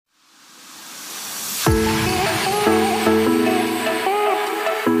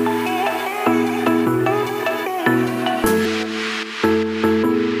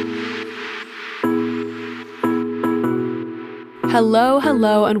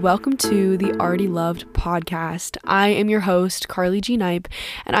Hello, and welcome to the Already Loved podcast. I am your host, Carly G. Knipe,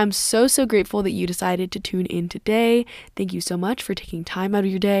 and I'm so grateful that you decided to tune in today. Thank you so much for taking time out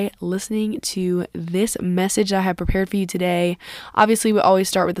of your day listening to this message that I have prepared for you today. Obviously, we always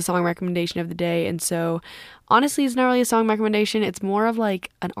start with the song recommendation of the day, and so honestly, it's not really a song recommendation. It's more of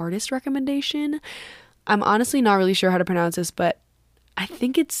like an artist recommendation. I'm honestly not really sure how to pronounce this, but I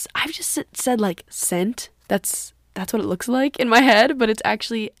think I've just said like scent. That's what it looks like in my head, but it's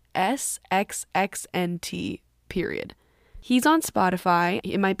actually SXXNT, period. He's on Spotify.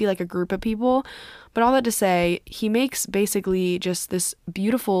 It might be like a group of people, but all that to say, he makes basically just this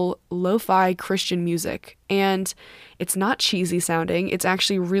beautiful lo-fi Christian music, and it's not cheesy sounding. It's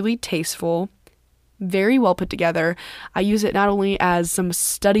actually really tasteful, very well put together. I use it not only as some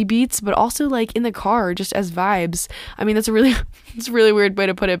study beats, but also like in the car, just as vibes. I mean, it's a really weird way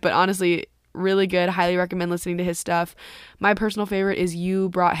to put it, but honestly, really good. Highly recommend listening to his stuff. My personal favorite is You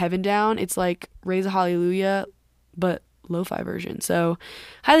Brought Heaven Down. It's like Raise a Hallelujah, but lo-fi version. So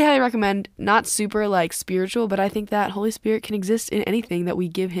highly recommend. Not super like spiritual, but I think that Holy Spirit can exist in anything that we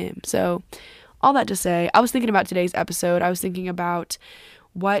give him. So all that to say, I was thinking about today's episode. I was thinking about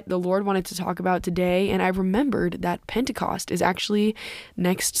what the Lord wanted to talk about today, and I remembered that Pentecost is actually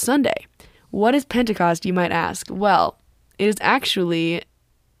next Sunday. What is Pentecost, you might ask? Well, it is actually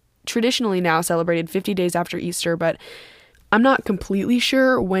traditionally now celebrated 50 days after Easter, but I'm not completely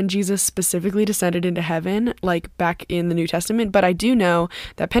sure when Jesus specifically descended into heaven, like back in the New Testament, but I do know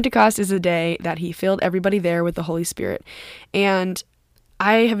that Pentecost is the day that he filled everybody there with the Holy Spirit. And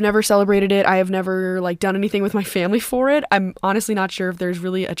I have never celebrated it. I have never done anything with my family for it. I'm honestly not sure if there's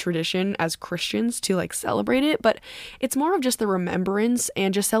really a tradition as Christians to celebrate it, but it's more of just the remembrance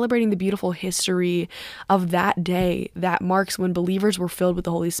and just celebrating the beautiful history of that day that marks when believers were filled with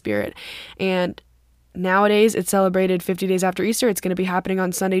the Holy Spirit. And nowadays it's celebrated 50 days after Easter. It's going to be happening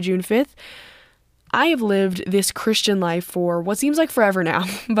on Sunday, June 5th. I have lived this Christian life for what seems like forever now,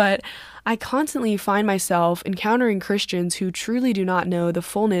 but I constantly find myself encountering Christians who truly do not know the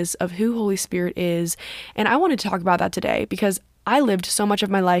fullness of who Holy Spirit is, and I want to talk about that today because I lived so much of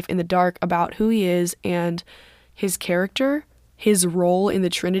my life in the dark about who he is and his character, his role in the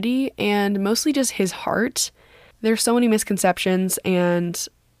Trinity, and mostly just his heart. There's so many misconceptions, and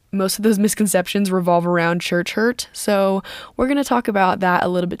most of those misconceptions revolve around church hurt, so we're going to talk about that a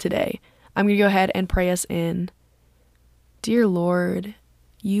little bit today. I'm going to go ahead and pray us in. Dear Lord,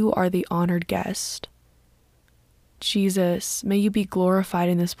 you are the honored guest. Jesus, may you be glorified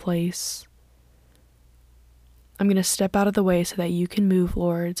in this place. I'm going to step out of the way so that you can move,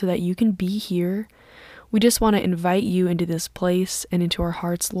 Lord, so that you can be here. We just want to invite you into this place and into our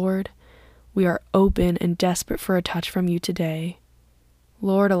hearts, Lord. We are open and desperate for a touch from you today.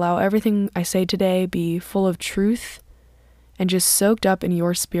 Lord, allow everything I say today be full of truth and just soaked up in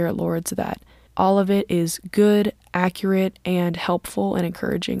your spirit, Lord, so that all of it is good, accurate, and helpful and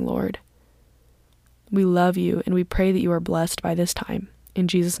encouraging, Lord. We love you, and we pray that you are blessed by this time. In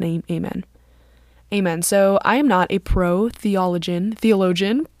Jesus' name, amen. Amen. So I am not a pro theologian.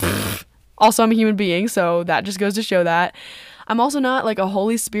 Also, I'm a human being, so that just goes to show that. I'm also not like a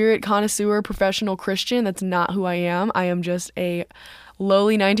Holy Spirit connoisseur, professional Christian. That's not who I am. I am just a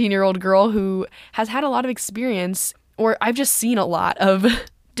lowly 19-year-old girl who has had a lot of experience, or I've just seen a lot of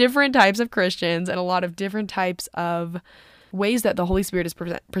different types of Christians and a lot of different types of ways that the Holy Spirit is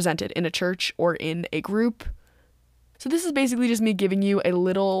presented in a church or in a group. So this is basically just me giving you a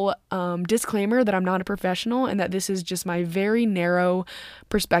little disclaimer that I'm not a professional and that this is just my very narrow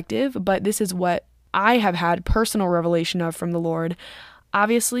perspective, but this is what I have had personal revelation of from the Lord.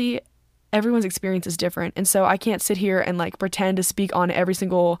 Obviously, everyone's experience is different, and so I can't sit here and pretend to speak on every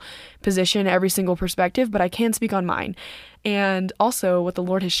single position, every single perspective, but I can speak on mine and also what the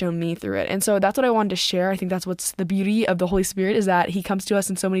Lord has shown me through it. And so that's what I wanted to share. I think that's what's the beauty of the Holy Spirit, is that he comes to us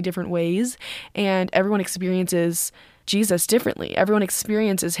in so many different ways, and everyone experiences Jesus differently. Everyone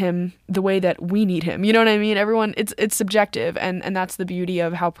experiences him the way that we need him. You know what I mean? Everyone, it's subjective, and that's the beauty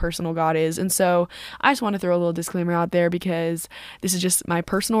of how personal God is. And so I just want to throw a little disclaimer out there because this is just my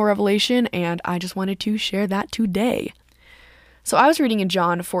personal revelation, and I just wanted to share that today. So I was reading in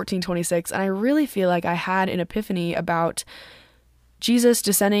John 14:26, and I really feel like I had an epiphany about Jesus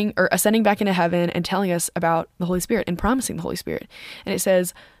ascending back into heaven and telling us about the Holy Spirit and promising the Holy Spirit. And it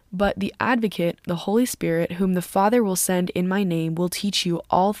says, "But the Advocate, the Holy Spirit, whom the Father will send in my name, will teach you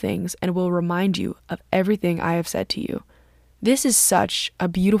all things and will remind you of everything I have said to you." This is such a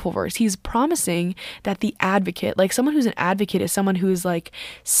beautiful verse. He's promising that the advocate, someone who's an advocate, is someone who's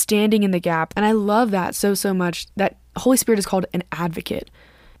standing in the gap. And I love that so much, that Holy Spirit is called an advocate.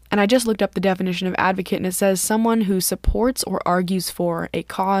 And I just looked up the definition of advocate, and it says someone who supports or argues for a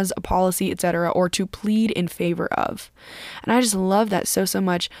cause, a policy, etc., or to plead in favor of. And I just love that so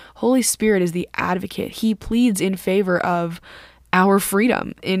much. Holy Spirit is the advocate. He pleads in favor of our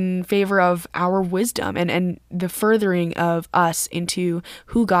freedom, in favor of our wisdom, and the furthering of us into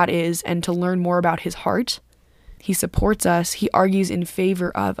who God is and to learn more about his heart. He supports us. He argues in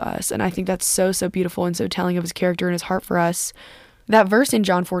favor of us. And I think that's so beautiful and so telling of his character and his heart for us. That verse in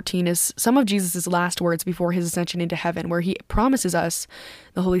John 14 is some of Jesus' last words before his ascension into heaven, where he promises us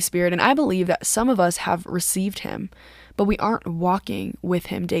the Holy Spirit. And I believe that some of us have received him, but we aren't walking with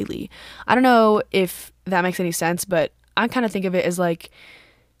him daily. I don't know if that makes any sense, but I kind of think of it as like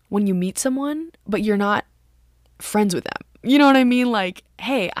when you meet someone, but you're not friends with them. You know what I mean? Like,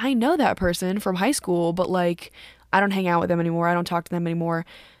 hey, I know that person from high school, but like, I don't hang out with them anymore. I don't talk to them anymore.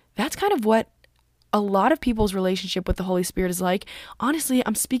 That's kind of what a lot of people's relationship with the Holy Spirit is like. Honestly,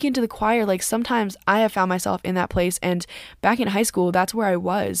 I'm speaking to the choir. Like, sometimes I have found myself in that place, and back in high school, that's where I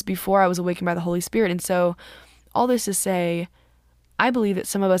was before I was awakened by the Holy Spirit. And so all this to say, I believe that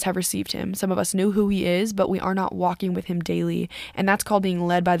some of us have received him. Some of us know who he is, but we are not walking with him daily. And that's called being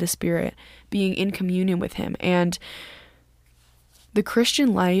led by the Spirit, being in communion with him. And the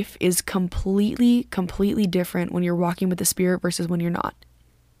Christian life is completely different when you're walking with the Spirit versus when you're not.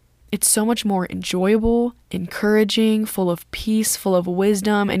 It's so much more enjoyable, encouraging, full of peace, full of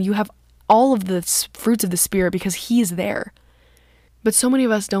wisdom, and you have all of the fruits of the Spirit because he's there. But so many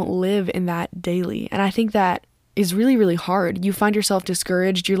of us don't live in that daily, and I think that is really hard. You find yourself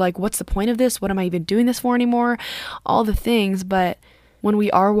discouraged. You're like, what's the point of this? What am I even doing this for anymore? All the things, but when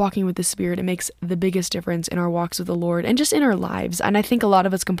we are walking with the Spirit, it makes the biggest difference in our walks with the Lord and just in our lives. And I think a lot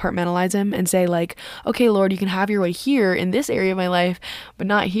of us compartmentalize him and say like, okay, Lord, you can have your way here in this area of my life, but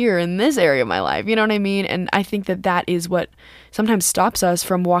not here in this area of my life. You know what I mean? And I think that that is what sometimes stops us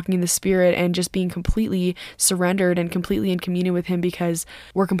from walking in the Spirit and just being completely surrendered and completely in communion with him because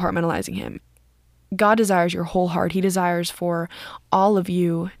we're compartmentalizing him. God desires your whole heart. He desires for all of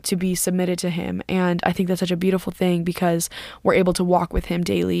you to be submitted to him. And I think that's such a beautiful thing because we're able to walk with him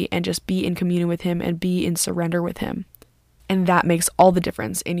daily and just be in communion with him and be in surrender with him. And that makes all the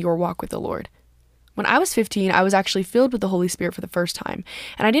difference in your walk with the Lord. When I was 15, I was actually filled with the Holy Spirit for the first time.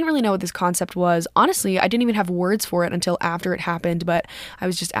 And I didn't really know what this concept was. Honestly, I didn't even have words for it until after it happened, but I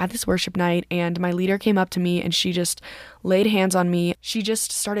was just at this worship night and my leader came up to me and she just laid hands on me. She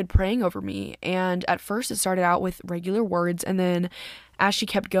just started praying over me. And at first it started out with regular words, and then as she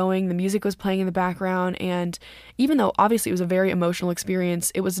kept going, the music was playing in the background. And even though obviously it was a very emotional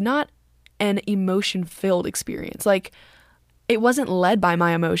experience, it was not an emotion-filled experience. Like, it wasn't led by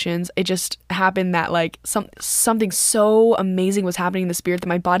my emotions. It just happened that like something so amazing was happening in the Spirit that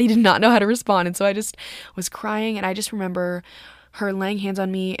my body did not know how to respond. And so I just was crying, and I just remember her laying hands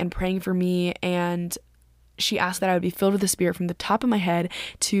on me and praying for me. And she asked that I would be filled with the Spirit from the top of my head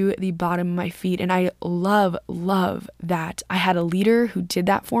to the bottom of my feet. And I love that I had a leader who did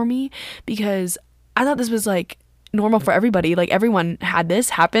that for me, because I thought this was like normal for everybody. Like, everyone had this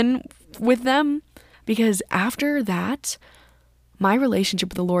happen with them. Because after that, my relationship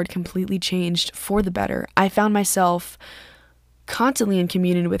with the Lord completely changed for the better. I found myself constantly in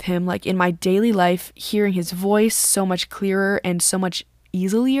communion with him, like in my daily life, hearing his voice so much clearer and so much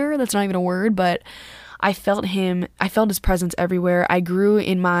easier. That's not even a word, but I felt his presence everywhere. I grew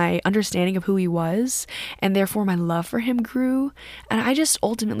in my understanding of who he was, and therefore my love for him grew. And I just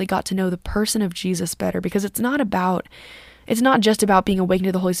ultimately got to know the person of Jesus better, because it's not just about being awakened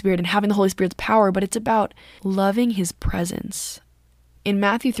to the Holy Spirit and having the Holy Spirit's power, but it's about loving his presence. In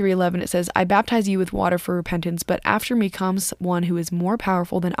Matthew 3:11, it says, I baptize you with water for repentance, but after me comes one who is more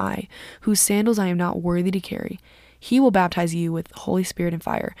powerful than I, whose sandals I am not worthy to carry. He will baptize you with Holy Spirit and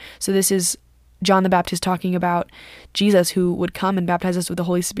fire. So this is John the Baptist talking about Jesus, who would come and baptize us with the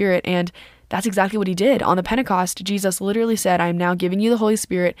Holy Spirit. And that's exactly what he did. On the Pentecost, Jesus literally said, I am now giving you the Holy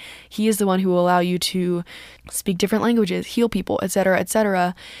Spirit. He is the one who will allow you to speak different languages, heal people, etc.,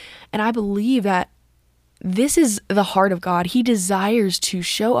 etc. And I believe that this is the heart of God. He desires to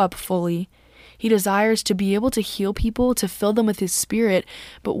show up fully. He desires to be able to heal people, to fill them with his Spirit,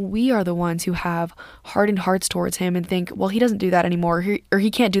 but we are the ones who have hardened hearts towards him and think, well, he doesn't do that anymore, or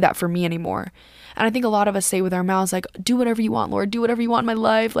he can't do that for me anymore. And I think a lot of us say with our mouths, like, do whatever you want, Lord, do whatever you want in my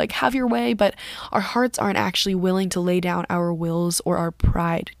life, like, have your way, but our hearts aren't actually willing to lay down our wills or our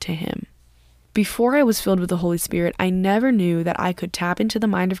pride to him. Before I was filled with the Holy Spirit, I never knew that I could tap into the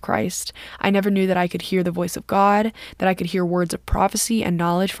mind of Christ. I never knew that I could hear the voice of God, that I could hear words of prophecy and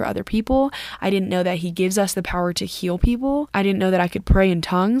knowledge for other people. I didn't know that he gives us the power to heal people. I didn't know that I could pray in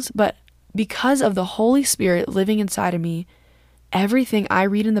tongues. But because of the Holy Spirit living inside of me, everything I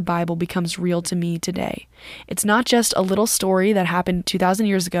read in the Bible becomes real to me today. It's not just a little story that happened 2,000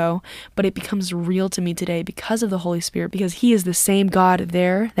 years ago, but it becomes real to me today because of the Holy Spirit, because he is the same God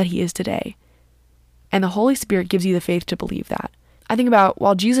there that he is today. And the Holy Spirit gives you the faith to believe that. I think about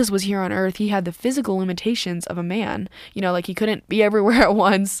while Jesus was here on earth, he had the physical limitations of a man. Like he couldn't be everywhere at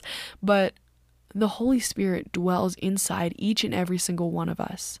once, but the Holy Spirit dwells inside each and every single one of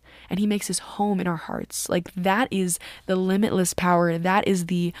us, and he makes his home in our hearts. Like that is the limitless power. That is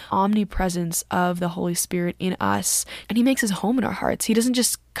the omnipresence of the Holy Spirit in us, and he makes his home in our hearts. He doesn't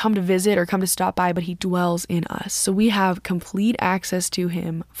just come to visit or come to stop by, but he dwells in us. So we have complete access to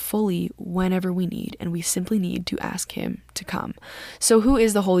him fully whenever we need, and we simply need to ask him to come. So who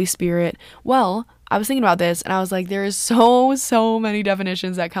is the Holy Spirit? Well, I was thinking about this and I was like, there is so many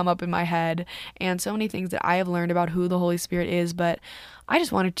definitions that come up in my head and so many things that I have learned about who the Holy Spirit is, but I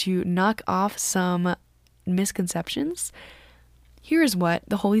just wanted to knock off some misconceptions. Here is what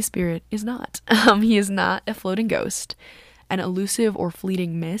the Holy Spirit is not. He is not a floating ghost, an elusive or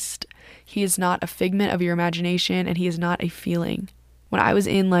fleeting mist. He is not a figment of your imagination, and he is not a feeling. When I was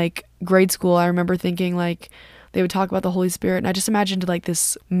in grade school, I remember thinking they would talk about the Holy Spirit, and I just imagined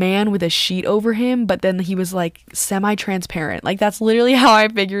this man with a sheet over him, but then he was semi-transparent. That's literally how I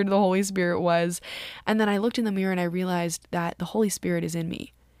figured the Holy Spirit was. And then I looked in the mirror and I realized that the Holy Spirit is in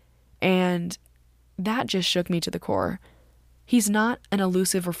me. And that just shook me to the core. He's not an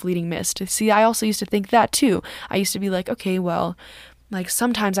elusive or fleeting mist. See, I also used to think that too. I used to be okay, well,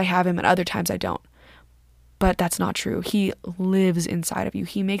 sometimes I have him and other times I don't. But that's not true. He lives inside of you.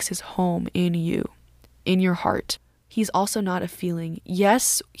 He makes his home in you, in your heart. He's also not a feeling.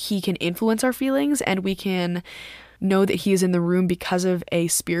 Yes, he can influence our feelings and we can know that he is in the room because of a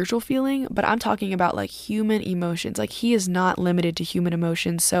spiritual feeling, but I'm talking about human emotions. He is not limited to human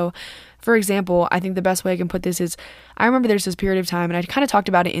emotions. So for example, I think the best way I can put this is, I remember there's this period of time, and I kind of talked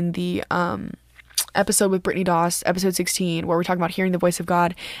about it in the episode with Brittany Doss, episode 16, where we're talking about hearing the voice of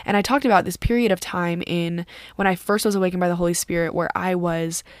God. And I talked about this period of time in when I first was awakened by the Holy Spirit, where I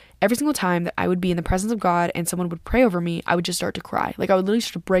was, every single time that I would be in the presence of God and someone would pray over me, I would just start to cry. I would literally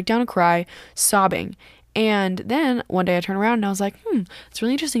start to break down and cry, sobbing. And then one day I turned around and I was like, it's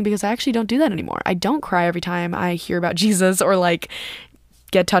really interesting because I actually don't do that anymore. I don't cry every time I hear about Jesus or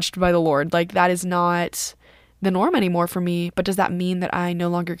get touched by the Lord. That is not the norm anymore for me. But does that mean that I no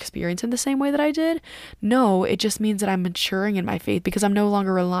longer experience it the same way that I did? No, it just means that I'm maturing in my faith because I'm no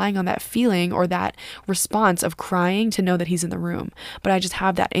longer relying on that feeling or that response of crying to know that he's in the room. But I just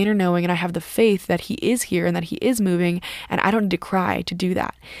have that inner knowing, and I have the faith that he is here and that he is moving, and I don't need to cry to do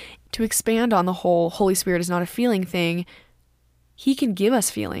that. To expand on the whole Holy Spirit is not a feeling thing, he can give us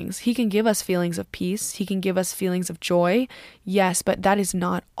feelings. He can give us feelings of peace. He can give us feelings of joy. Yes, but that is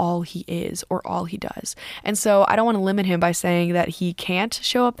not all he is or all he does. And so I don't want to limit him by saying that he can't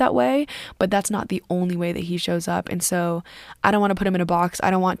show up that way, but that's not the only way that he shows up. And so I don't want to put him in a box. I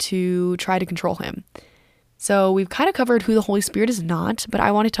don't want to try to control him. So we've kind of covered who the Holy Spirit is not, but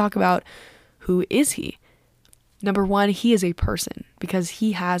I want to talk about who is he. Number one, he is a person because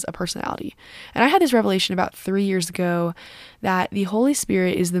he has a personality. And I had this revelation about 3 years ago that the Holy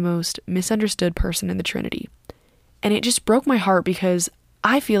Spirit is the most misunderstood person in the Trinity. And it just broke my heart because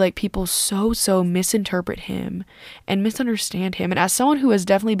I feel like people so misinterpret him and misunderstand him. And as someone who has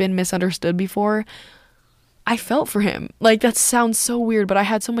definitely been misunderstood before, I felt for him. That sounds so weird, but I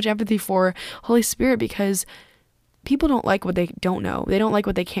had so much empathy for Holy Spirit because people don't like what they don't know. They don't like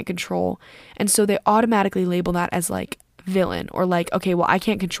what they can't control. And so they automatically label that as villain or okay, well, I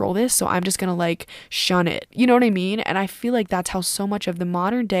can't control this, so I'm just going to shun it. You know what I mean? And I feel like that's how so much of the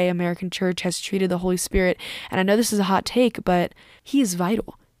modern day American church has treated the Holy Spirit. And I know this is a hot take, but he is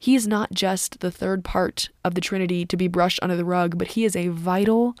vital. He is not just the third part of the Trinity to be brushed under the rug, but he is a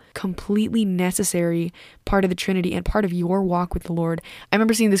vital, completely necessary part of the Trinity and part of your walk with the Lord. I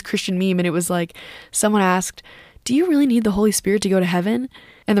remember seeing this Christian meme and it was someone asked, do you really need the Holy Spirit to go to heaven?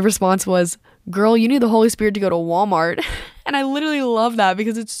 And the response was, girl, you need the Holy Spirit to go to Walmart. And I literally love that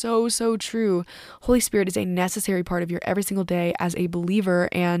because it's so true. Holy Spirit is a necessary part of your every single day as a believer.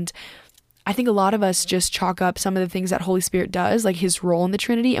 And I think a lot of us just chalk up some of the things that Holy Spirit does, his role in the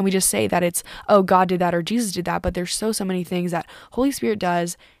Trinity, and we just say that it's, oh, God did that or Jesus did that. But there's so many things that Holy Spirit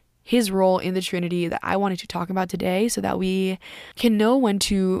does, his role in the Trinity, that I wanted to talk about today so that we can know when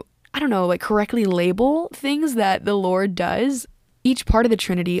to correctly label things that the Lord does. Each part of the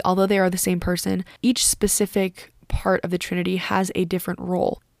Trinity, although they are the same person, each specific part of the Trinity has a different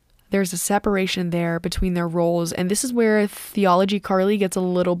role. There's a separation there between their roles. And this is where Theology Carly gets a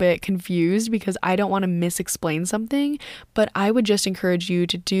little bit confused because I don't want to misexplain something, but I would just encourage you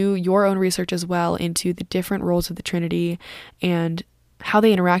to do your own research as well into the different roles of the Trinity and how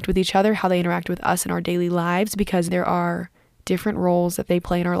they interact with each other, how they interact with us in our daily lives, because there are different roles that they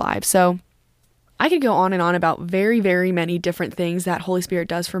play in our lives. So I could go on and on about very, very many different things that Holy Spirit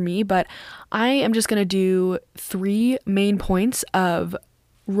does for me, but I am just going to do 3 main points of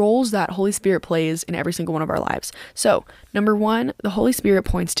roles that Holy Spirit plays in every single one of our lives. So, number 1, the Holy Spirit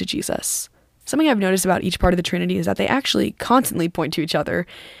points to Jesus. Something I've noticed about each part of the Trinity is that they actually constantly point to each other.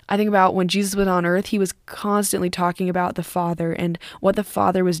 I think about when Jesus was on earth, he was constantly talking about the Father and what the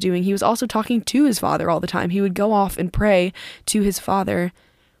Father was doing. He was also talking to his Father all the time. He would go off and pray to his Father.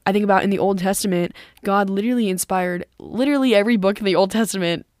 I think about in the Old Testament, God literally inspired literally every book in the Old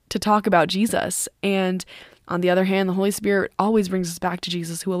Testament to talk about Jesus. And on the other hand, the Holy Spirit always brings us back to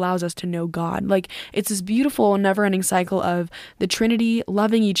Jesus, who allows us to know God. Like, it's this beautiful, never-ending cycle of the Trinity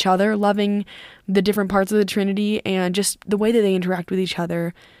loving each other, loving the different parts of the Trinity, and just the way that they interact with each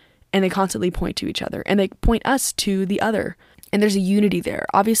other. And they constantly point to each other, and they point us to the other. And there's a unity there.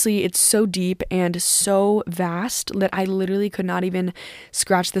 Obviously, it's so deep and so vast that I literally could not even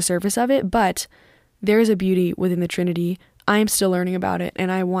scratch the surface of it, but there is a beauty within the Trinity. I am still learning about it,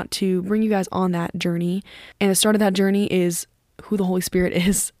 and I want to bring you guys on that journey. And the start of that journey is who the Holy Spirit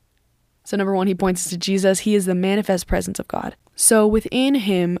is. So number 1, he points us to Jesus. He is the manifest presence of God. So within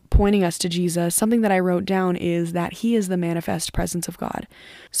him pointing us to Jesus, something that I wrote down is that he is the manifest presence of God.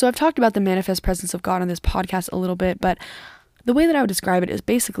 So I've talked about the manifest presence of God on this podcast a little bit, but the way that I would describe it is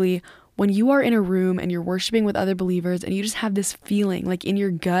basically when you are in a room and you're worshiping with other believers and you just have this feeling like in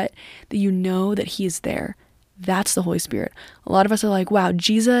your gut that you know that he is there. That's the Holy Spirit. A lot of us are like, wow,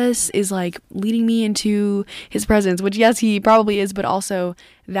 Jesus is like leading me into his presence, which yes, he probably is, but also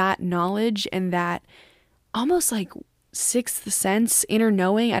that knowledge and that almost like sixth sense, inner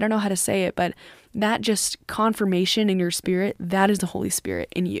knowing, I don't know how to say it, but that just confirmation in your spirit, that is the Holy Spirit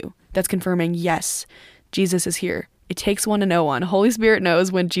in you. That's confirming, yes, Jesus is here. It takes one to know one. Holy Spirit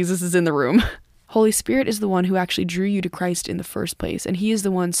knows when Jesus is in the room. Holy Spirit is the one who actually drew you to Christ in the first place, and he is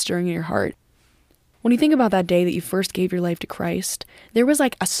the one stirring in your heart. When you think about that day that you first gave your life to Christ, there was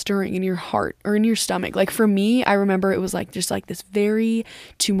like a stirring in your heart or in your stomach. Like for me, I remember it was like just like this very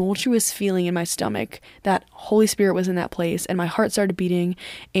tumultuous feeling in my stomach that Holy Spirit was in that place, and my heart started beating,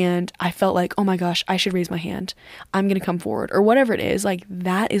 and I felt like, oh my gosh, I should raise my hand. I'm going to come forward, or whatever it is. Like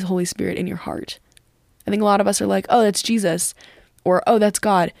that is Holy Spirit in your heart. I think a lot of us are like, oh, that's Jesus, or oh, that's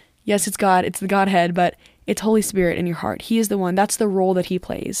God. Yes, it's God, it's the Godhead, but it's Holy Spirit in your heart. He is the one, that's the role that he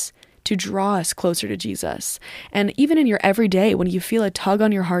plays to draw us closer to Jesus. And even in your everyday, when you feel a tug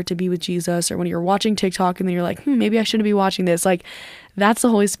on your heart to be with Jesus, or when you're watching TikTok and then you're like, maybe I shouldn't be watching this, like that's the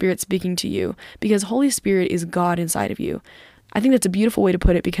Holy Spirit speaking to you, because Holy Spirit is God inside of you. I think that's a beautiful way to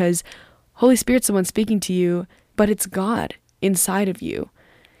put it, because Holy Spirit's the one speaking to you, but it's God inside of you.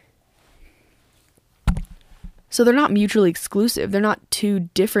 So they're not mutually exclusive. They're not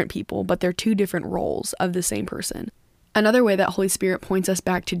 2 different people, but they're 2 different roles of the same person. Another way that Holy Spirit points us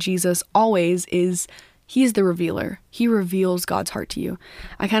back to Jesus always is he is the revealer. He reveals God's heart to you.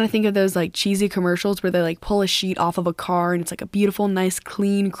 I kind of think of those like cheesy commercials where they like pull a sheet off of a car and it's like a beautiful, nice,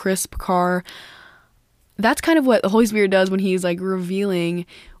 clean, crisp car. That's kind of what the Holy Spirit does when he's like revealing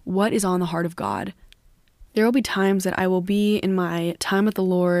what is on the heart of God. There will be times that I will be in my time with the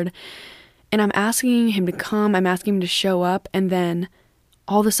Lord and I'm asking him to come, I'm asking him to show up, and then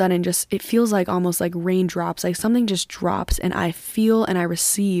all of a sudden just, it feels like almost like raindrops, like something just drops and I feel and I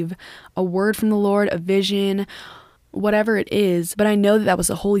receive a word from the Lord, a vision, whatever it is, but I know that that was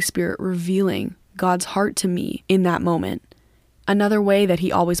the Holy Spirit revealing God's heart to me in that moment. Another way that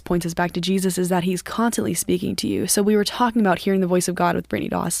he always points us back to Jesus is that he's constantly speaking to you. So we were talking about hearing the voice of God with Brittany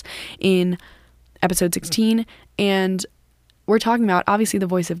Doss in episode 16, and we're talking about obviously the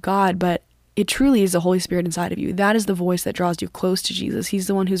voice of God, but it truly is the Holy Spirit inside of you. That is the voice that draws you close to Jesus. He's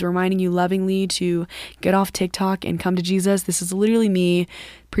the one who's reminding you lovingly to get off TikTok and come to Jesus. This is literally me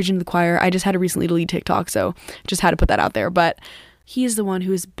preaching to the choir. I just had to recently delete TikTok, so just had to put that out there. But he is the one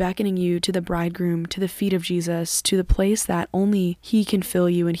who is beckoning you to the bridegroom, to the feet of Jesus, to the place that only he can fill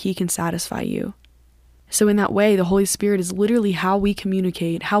you and he can satisfy you. So in that way, the Holy Spirit is literally how we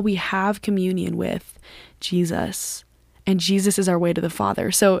communicate, how we have communion with Jesus. And Jesus is our way to the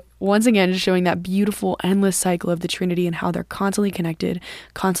Father. So once again, just showing that beautiful, endless cycle of the Trinity and how they're constantly connected,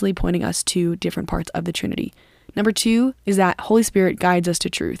 constantly pointing us to different parts of the Trinity. Number 2 is that Holy Spirit guides us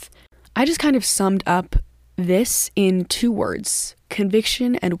to truth. I just kind of summed up this in 2 words: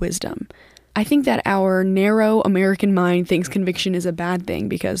 conviction and wisdom. I think that our narrow American mind thinks conviction is a bad thing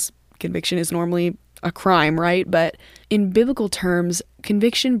because conviction is normally a crime, right? But in biblical terms,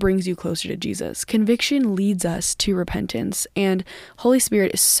 conviction brings you closer to Jesus. Conviction leads us to repentance, and Holy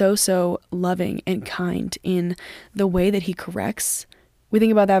Spirit is so loving and kind in the way that he corrects. We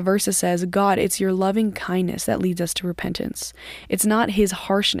think about that verse that says, God, it's your loving kindness that leads us to repentance. It's not his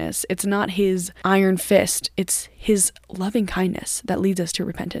harshness. It's not his iron fist. It's his loving kindness that leads us to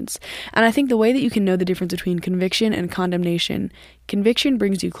repentance. And I think the way that you can know the difference between conviction and condemnation, conviction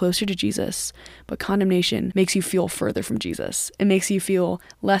brings you closer to Jesus, but condemnation makes you feel further from Jesus. It makes you feel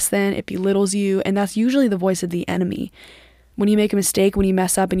less than, it belittles you, and that's usually the voice of the enemy. When you make a mistake, when you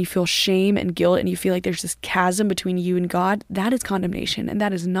mess up and you feel shame and guilt and you feel like there's this chasm between you and God, that is condemnation, and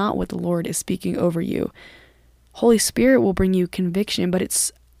that is not what the Lord is speaking over you. Holy Spirit will bring you conviction, but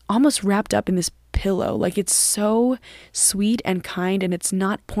it's almost wrapped up in this pillow. Like, it's so sweet and kind, and it's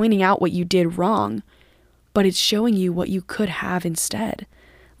not pointing out what you did wrong, but it's showing you what you could have instead.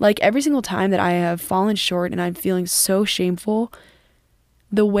 Like, every single time that I have fallen short and I'm feeling so shameful,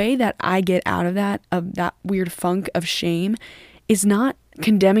 the way that I get out of that weird funk of shame is not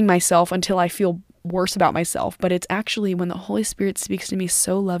condemning myself until I feel worse about myself, but it's actually when the Holy Spirit speaks to me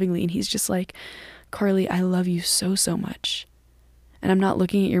so lovingly and he's just like, Carly, I love you so much. And I'm not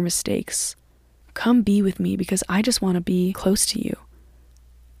looking at your mistakes. Come be with me because I just want to be close to you.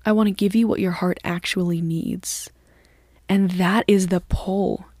 I want to give you what your heart actually needs. And that is the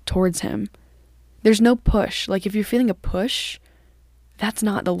pull towards him. There's no push. Like, if you're feeling a push, that's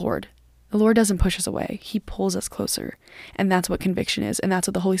not the Lord. The Lord doesn't push us away. He pulls us closer. And that's what conviction is. And that's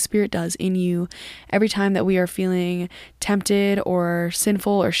what the Holy Spirit does in you. Every time that we are feeling tempted or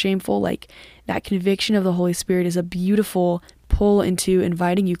sinful or shameful, like, that conviction of the Holy Spirit is a beautiful pull into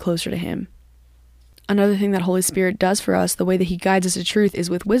inviting you closer to him. Another thing that Holy Spirit does for us, the way that he guides us to truth,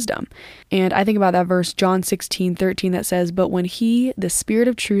 is with wisdom. And I think about that verse, John 16:13, that says, but when he, the Spirit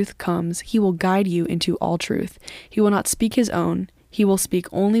of truth, comes, he will guide you into all truth. He will not speak his own. He will speak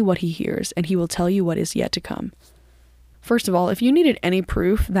only what he hears, and he will tell you what is yet to come. First of all, if you needed any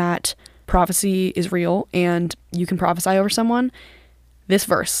proof that prophecy is real and you can prophesy over someone, this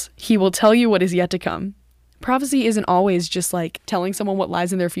verse, he will tell you what is yet to come. Prophecy isn't always just like telling someone what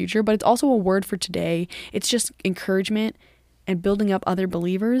lies in their future, but it's also a word for today. It's just encouragement and building up other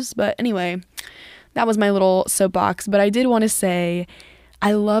believers. But anyway, that was my little soapbox. But I did want to say,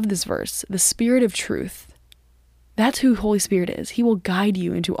 I love this verse, the Spirit of truth. That's who Holy Spirit is. He will guide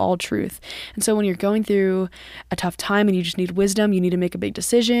you into all truth. And so when you're going through a tough time and you just need wisdom, you need to make a big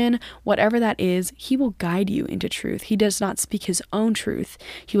decision, whatever that is, he will guide you into truth. He does not speak his own truth.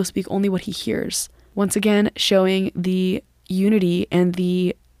 He will speak only what he hears. Once again, showing the unity and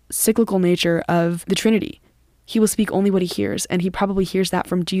the cyclical nature of the Trinity. He will speak only what he hears, and he probably hears that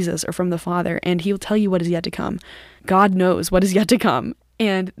from Jesus or from the Father, and he will tell you what is yet to come. God knows what is yet to come,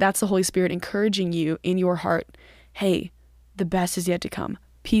 and that's the Holy Spirit encouraging you in your heart. Hey, the best is yet to come.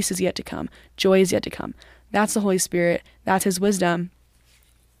 Peace is yet to come. Joy is yet to come. That's the Holy Spirit. That's his wisdom.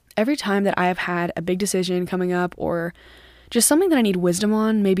 Every time that I have had a big decision coming up or just something that I need wisdom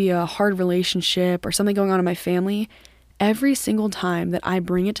on, maybe a hard relationship or something going on in my family, every single time that I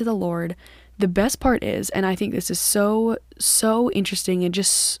bring it to the Lord, the best part is, and I think this is so interesting and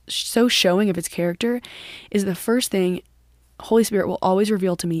just so showing of his character, is the first thing Holy Spirit will always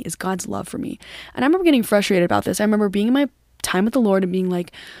reveal to me is God's love for me. And I remember getting frustrated about this. I remember being in my time with the Lord and being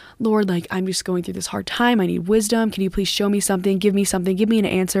like, Lord, like, I'm just going through this hard time. I need wisdom. Can you please show me something? Give me something. Give me an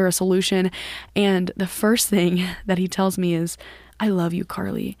answer, a solution. And the first thing that he tells me is, I love you,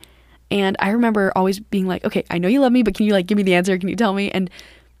 Carly. And I remember always being like, okay, I know you love me, but can you like give me the answer? Can you tell me? And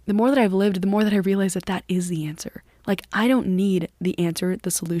the more that I've lived, the more that I realize that that is the answer. Like, I don't need the answer,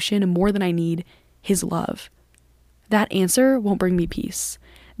 the solution, more than I need his love. That answer won't bring me peace.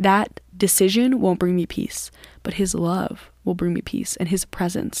 That decision won't bring me peace, but his love will bring me peace, and his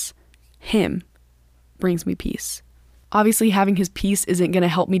presence, him, brings me peace. Obviously, having his peace isn't going to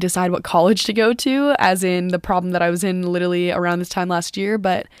help me decide what college to go to, as in the problem that I was in literally around this time last year,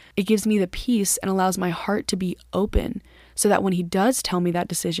 but it gives me the peace and allows my heart to be open so that when he does tell me that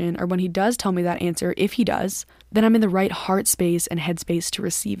decision, or when he does tell me that answer, if he does, then I'm in the right heart space and head space to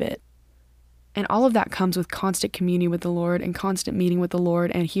receive it. And all of that comes with constant communion with the Lord and constant meeting with the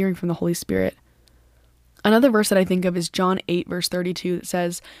Lord and hearing from the Holy Spirit. Another verse that I think of is John 8, verse 32, that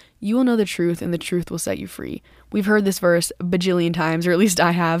says, you will know the truth and the truth will set you free. We've heard this verse a bajillion times, or at least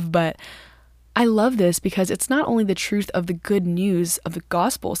I have, but I love this because it's not only the truth of the good news of the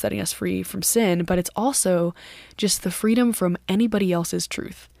gospel setting us free from sin, but it's also just the freedom from anybody else's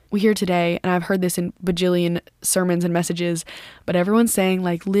truth. we hear today, and I've heard this in bajillion sermons and messages, but everyone's saying,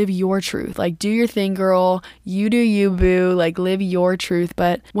 like, live your truth. Like, do your thing, girl. You do you, boo. Like, live your truth.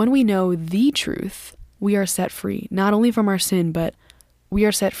 But when we know the truth, we are set free, not only from our sin, but we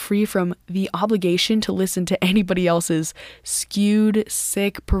are set free from the obligation to listen to anybody else's skewed,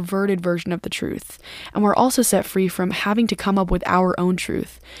 sick, perverted version of the truth. And we're also set free from having to come up with our own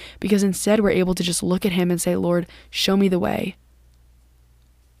truth, because instead we're able to just look at him and say, Lord, show me the way.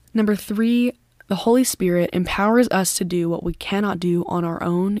 Number 3, the Holy Spirit empowers us to do what we cannot do on our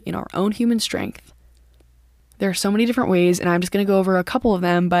own, in our own human strength. There are so many different ways, and I'm just going to go over a couple of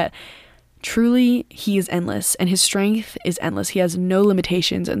them, but truly, he is endless, and his strength is endless. He has no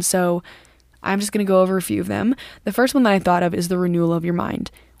limitations, and so I'm just going to go over a few of them. The first one that I thought of is the renewal of your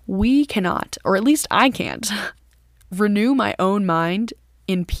mind. We cannot, or at least I can't, renew my own mind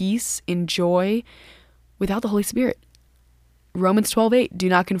in peace, in joy, without the Holy Spirit. Romans 12:8, do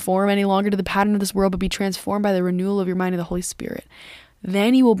not conform any longer to the pattern of this world, but be transformed by the renewal of your mind in the Holy Spirit.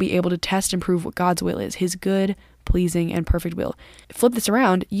 Then you will be able to test and prove what God's will is, his good, pleasing, and perfect will. Flip this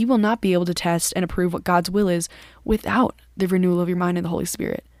around, you will not be able to test and approve what God's will is without the renewal of your mind in the Holy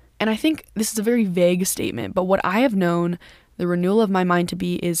Spirit. And I think this is a very vague statement, but what I have known the renewal of my mind to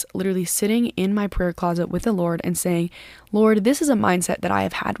be is literally sitting in my prayer closet with the Lord and saying, Lord, this is a mindset that I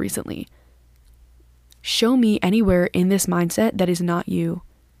have had recently. Show me anywhere in this mindset that is not you.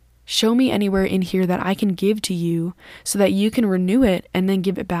 Show me anywhere in here that I can give to you so that you can renew it and then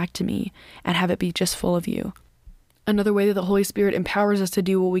give it back to me and have it be just full of you. Another way that the Holy Spirit empowers us to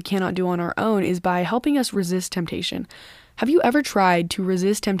do what we cannot do on our own is by helping us resist temptation. Have you ever tried to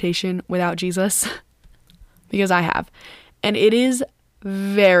resist temptation without Jesus? Because I have. And it is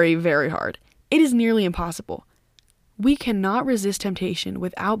very, very hard. It is nearly impossible. We cannot resist temptation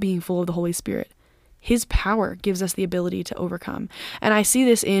without being full of the Holy Spirit. His power gives us the ability to overcome. And I see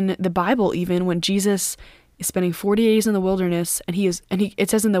this in the Bible, even when Jesus is spending 40 days in the wilderness, and it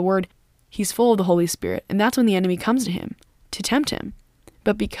says in the word, he's full of the Holy Spirit. And that's when the enemy comes to him to tempt him.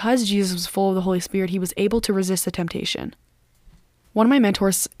 But because Jesus was full of the Holy Spirit, he was able to resist the temptation. One of my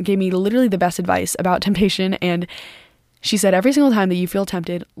mentors gave me literally the best advice about temptation, and she said, every single time that you feel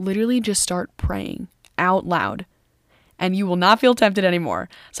tempted, literally just start praying out loud, and you will not feel tempted anymore.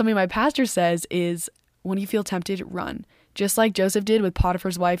 Something my pastor says is, when you feel tempted, run. Just like Joseph did with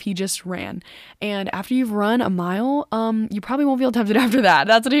Potiphar's wife, he just ran. And after you've run a mile, you probably won't feel tempted after that.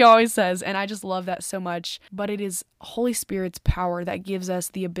 That's what he always says. And I just love that so much. But it is Holy Spirit's power that gives us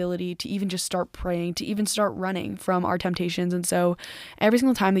the ability to even just start praying, to even start running from our temptations. And so every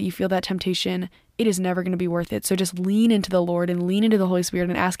single time that you feel that temptation, it is never going to be worth it. So just lean into the Lord and lean into the Holy Spirit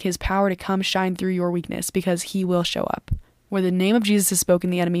and ask his power to come shine through your weakness, because he will show up. Where the name of Jesus is spoken,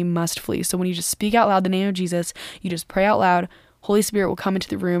 the enemy must flee. So when you just speak out loud the name of Jesus, you just pray out loud, Holy Spirit will come into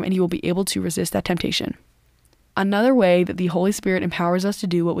the room and you will be able to resist that temptation. Another way that the Holy Spirit empowers us to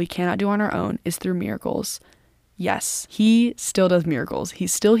do what we cannot do on our own is through miracles. Yes, he still does miracles. He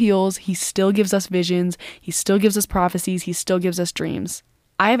still heals. He still gives us visions. He still gives us prophecies. He still gives us dreams.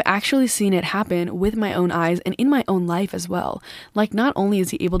 I have actually seen it happen with my own eyes and in my own life as well. Like, not only is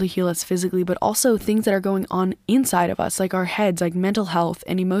he able to heal us physically, but also things that are going on inside of us, like our heads, like mental health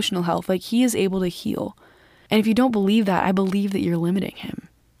and emotional health. Like, he is able to heal. And if you don't believe that, I believe that you're limiting him.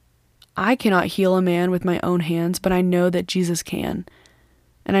 I cannot heal a man with my own hands, but I know that Jesus can.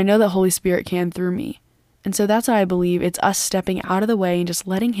 And I know that Holy Spirit can through me. And so that's why I believe it's us stepping out of the way and just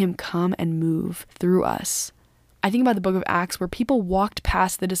letting him come and move through us. I think about the book of Acts where people walked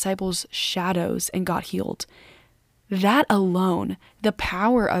past the disciples' shadows and got healed. That alone, the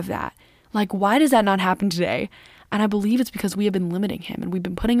power of that, like, why does that not happen today? And I believe it's because we have been limiting him and we've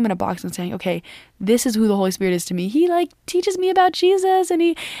been putting him in a box and saying, okay, this is who the Holy Spirit is to me. He teaches me about Jesus and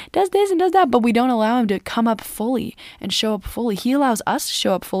he does this and does that, but we don't allow him to come up fully and show up fully. He allows us to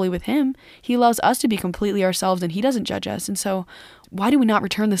show up fully with him. He allows us to be completely ourselves and he doesn't judge us. And so why do we not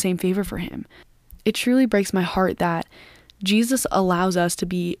return the same favor for him? It truly breaks my heart that Jesus allows us to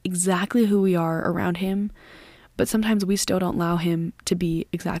be exactly who we are around him, but sometimes we still don't allow him to be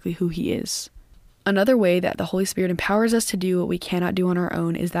exactly who he is. Another way that the Holy Spirit empowers us to do what we cannot do on our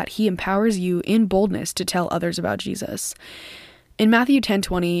own is that he empowers you in boldness to tell others about Jesus. In Matthew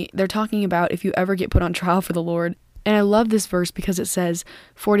 10:20, they're talking about if you ever get put on trial for the Lord. And I love this verse because it says,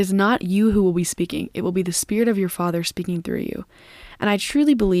 "For it is not you who will be speaking, it will be the Spirit of your Father speaking through you." And I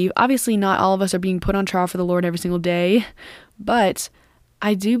truly believe, obviously not all of us are being put on trial for the Lord every single day, but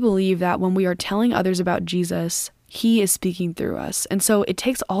I do believe that when we are telling others about Jesus, he is speaking through us. And so it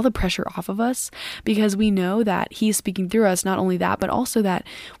takes all the pressure off of us because we know that he is speaking through us. Not only that, but also that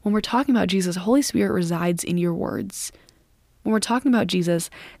when we're talking about Jesus, Holy Spirit resides in your words. When we're talking about Jesus,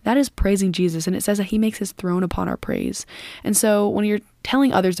 that is praising Jesus, and it says that he makes his throne upon our praise. And so when you're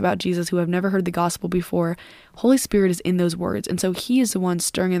telling others about Jesus who have never heard the gospel before, Holy Spirit is in those words, and so he is the one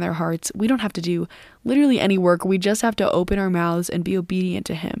stirring in their hearts. We don't have to do literally any work. We just have to open our mouths and be obedient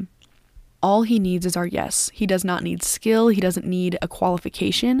to him. All he needs is our yes. He does not need skill. He doesn't need a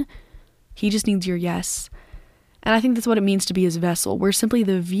qualification. He just needs your yes. And I think that's what it means to be his vessel. We're simply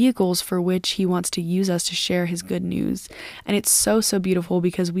the vehicles for which he wants to use us to share his good news. And it's so, so beautiful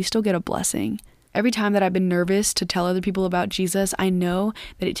because we still get a blessing. Every time that I've been nervous to tell other people about Jesus, I know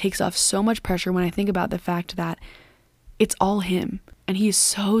that it takes off so much pressure when I think about the fact that it's all him. And he is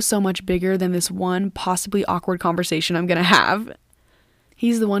so, so much bigger than this one possibly awkward conversation I'm going to have.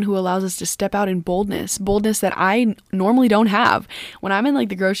 He's the one who allows us to step out in boldness that I normally don't have. When I'm in like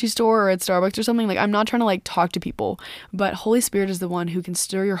the grocery store or at Starbucks or something, like I'm not trying to like talk to people, but Holy Spirit is the one who can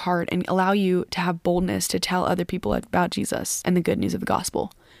stir your heart and allow you to have boldness to tell other people about Jesus and the good news of the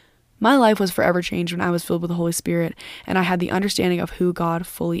gospel. My life was forever changed when I was filled with the Holy Spirit and I had the understanding of who God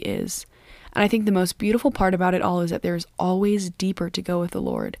fully is. And I think the most beautiful part about it all is that there is always deeper to go with the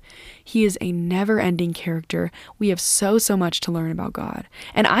Lord. He is a never-ending character. We have so, so much to learn about God.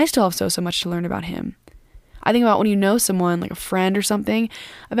 And I still have so, so much to learn about him. I think about when you know someone, like a friend or something,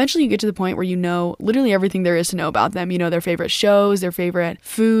 eventually you get to the point where you know literally everything there is to know about them. You know their favorite shows, their favorite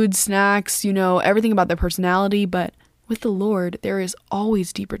foods, snacks, you know everything about their personality. But with the Lord, there is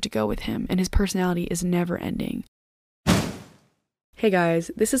always deeper to go with him, and his personality is never-ending. Hey guys,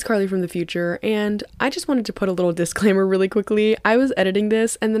 this is Carly from the future, and I just wanted to put a little disclaimer really quickly. I was editing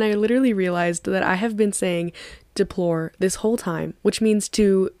this, and then I literally realized that I have been saying deplore this whole time, which means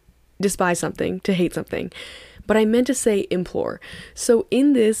to despise something, to hate something. But I meant to say implore. So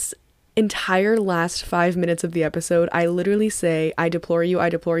in this entire last 5 minutes of the episode, I literally say, I deplore you, I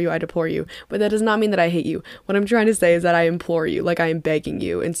deplore you, I deplore you. But that does not mean that I hate you. What I'm trying to say is that I implore you, like I am begging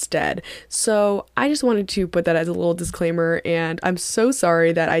you instead. So I just wanted to put that as a little disclaimer, and I'm so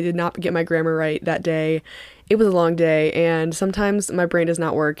sorry that I did not get my grammar right that day. It was a long day, and sometimes my brain does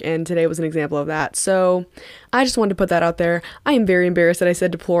not work, and today was an example of that. So I just wanted to put that out there. I am very embarrassed that I said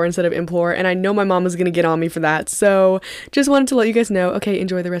deplore instead of implore, and I know my mom is going to get on me for that. So just wanted to let you guys know. Okay,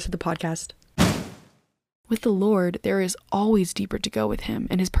 enjoy the rest of the podcast. With the Lord, there is always deeper to go with him,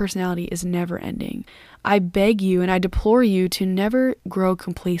 and his personality is never ending. I beg you and I deplore you to never grow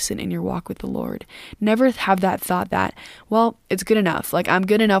complacent in your walk with the Lord. Never have that thought that, well, it's good enough. Like, I'm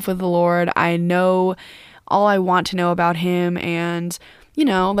good enough with the Lord. I know all I want to know about him, and you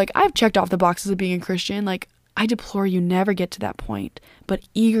know, like I've checked off the boxes of being a Christian. Like, I deplore you never get to that point, but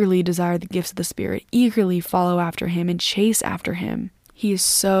eagerly desire the gifts of the Spirit, eagerly follow after him and chase after him. He is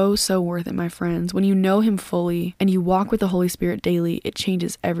so, so worth it, my friends. When you know him fully and you walk with the Holy Spirit daily, it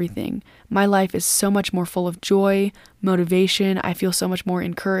changes everything. My life is so much more full of joy, motivation. I feel so much more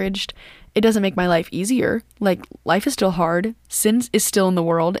encouraged. It doesn't make my life easier. Like, life is still hard. Sin is still in the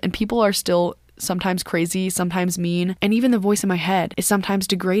world, and people are still sometimes crazy, sometimes mean, and even the voice in my head is sometimes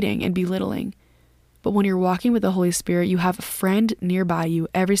degrading and belittling. But when you're walking with the Holy Spirit, you have a friend nearby you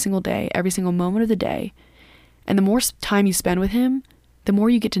every single day, every single moment of the day. And the more time you spend with him, the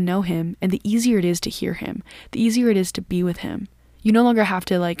more you get to know him, and the easier it is to hear him, the easier it is to be with him. You no longer have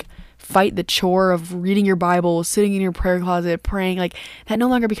to like fight the chore of reading your Bible, sitting in your prayer closet, praying. Like, that no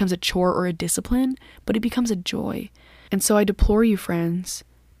longer becomes a chore or a discipline, but it becomes a joy. And so I deplore you, friends,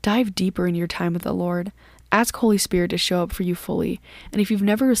 dive deeper in your time with the Lord. Ask Holy Spirit to show up for you fully. And if you've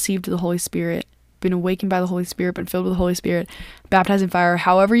never received the Holy Spirit, been awakened by the Holy Spirit, been filled with the Holy Spirit, baptized in fire,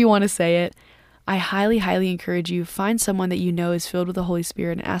 however you want to say it, I highly, highly encourage you, find someone that you know is filled with the Holy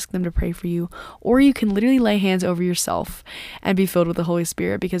Spirit and ask them to pray for you. Or you can literally lay hands over yourself and be filled with the Holy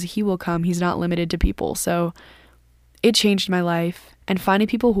Spirit, because he will come. He's not limited to people. So it changed my life. And finding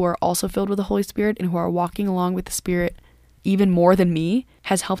people who are also filled with the Holy Spirit and who are walking along with the Spirit even more than me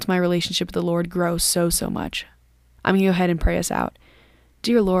has helped my relationship with the Lord grow so, so much. I'm going to go ahead and pray us out.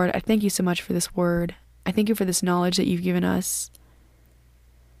 Dear Lord, I thank you so much for this word. I thank you for this knowledge that you've given us.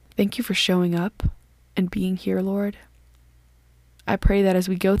 Thank you for showing up and being here, Lord. I pray that as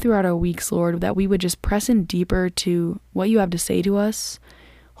we go throughout our weeks, Lord, that we would just press in deeper to what you have to say to us.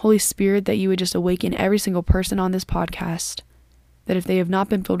 Holy Spirit, that you would just awaken every single person on this podcast. That if they have not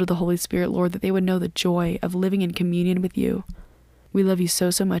been filled with the Holy Spirit, Lord, that they would know the joy of living in communion with you. We love you so,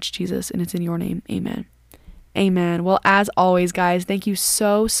 so much, Jesus, and it's in your name. Amen. Amen. Well, as always, guys, thank you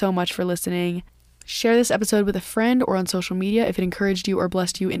so, so much for listening. Share this episode with a friend or on social media if it encouraged you or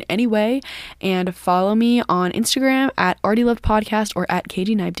blessed you in any way. And follow me on Instagram at @ArtieLovedPodcast or at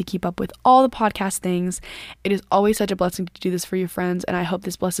KGKnipe to keep up with all the podcast things. It is always such a blessing to do this for your friends, and I hope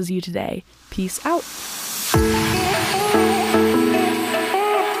this blesses you today. Peace out.